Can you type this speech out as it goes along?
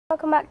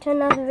Welcome back to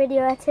another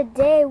video.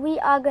 Today we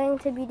are going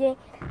to be doing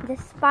the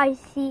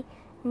spicy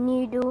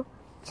noodle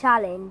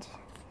challenge.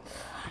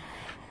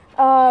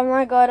 Oh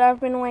my god,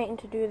 I've been waiting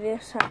to do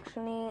this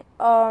actually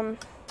a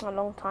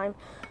long time.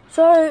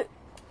 So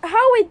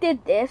how we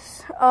did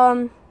this,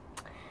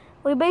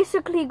 we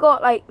basically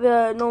got like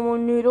the normal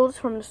noodles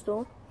from the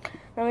store,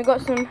 and we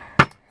got some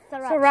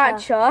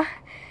sriracha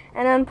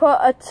and then put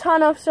a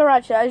ton of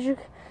sriracha. As you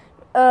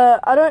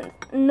I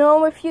don't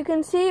know if you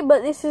can see,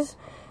 but this is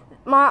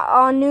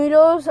our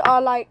noodles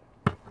are like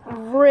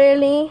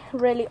really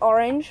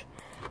orange,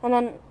 and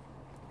then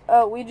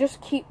we just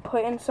keep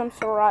putting some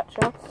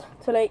sriracha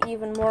to like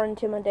even more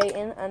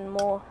intimidating and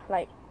more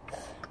like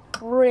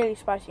really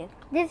spicy.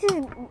 This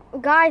is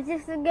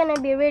gonna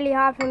be really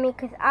hard for me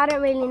because I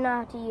don't really know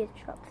how to use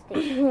chopsticks.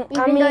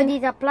 Even though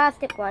these are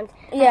plastic ones,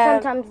 yeah,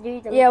 I sometimes do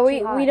them. Yeah,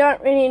 we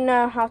don't really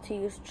know how to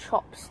use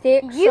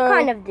chopsticks. You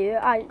kind of do.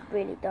 I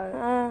really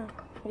don't.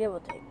 Give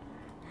or take.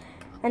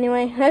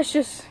 Anyway, let's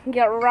just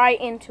get right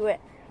into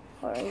it.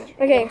 Orange.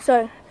 Okay,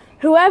 so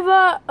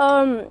whoever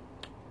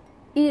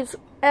eats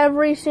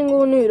every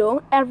single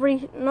noodle,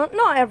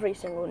 not every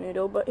single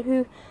noodle, but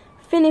who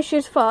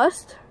finishes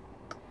first,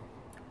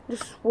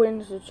 just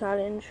wins the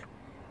challenge.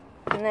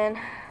 And then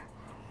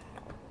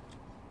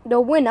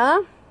the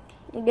winner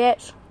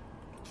gets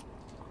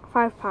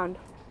 £5.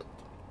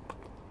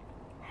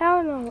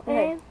 Hell no.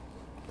 Okay.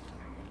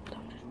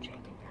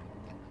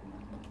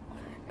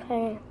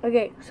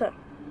 Okay, so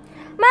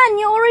man,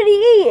 you're already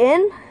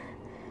eating.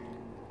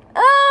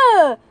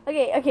 Oh,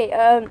 okay.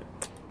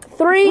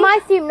 3. It's my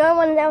soup. No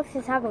one else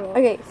is having it.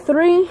 Okay,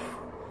 3,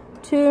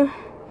 2,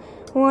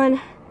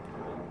 1.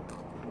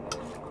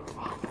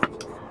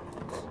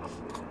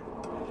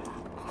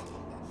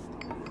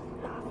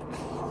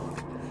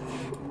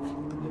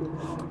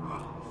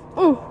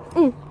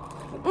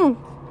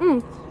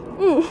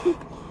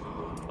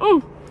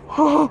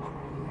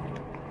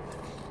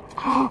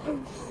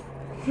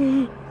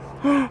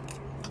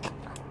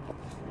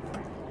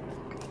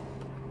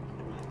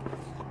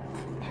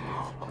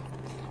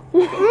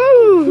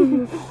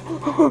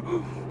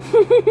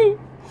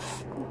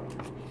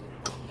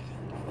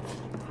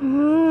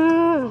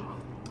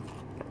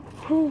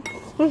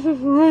 This is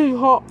really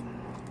hot.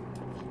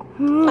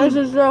 This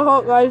is so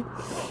hot, guys.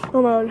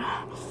 Oh my god.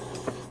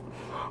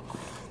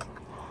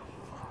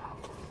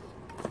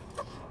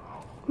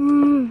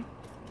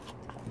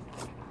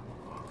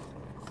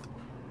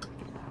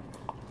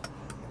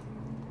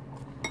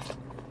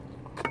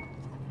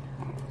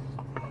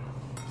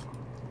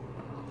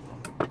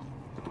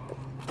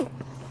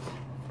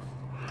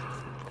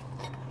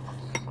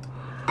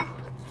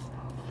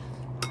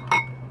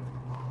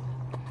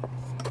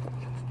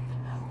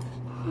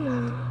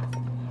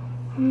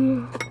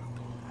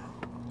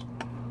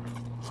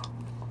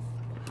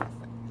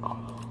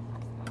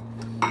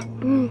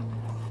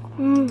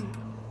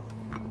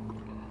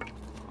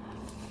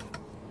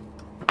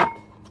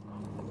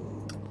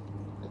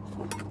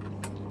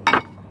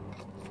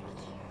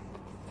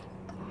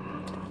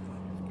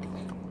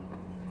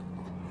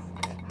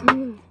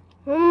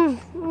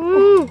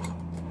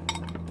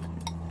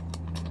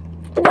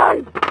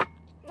 Done.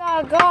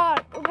 Oh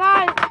God,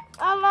 guys,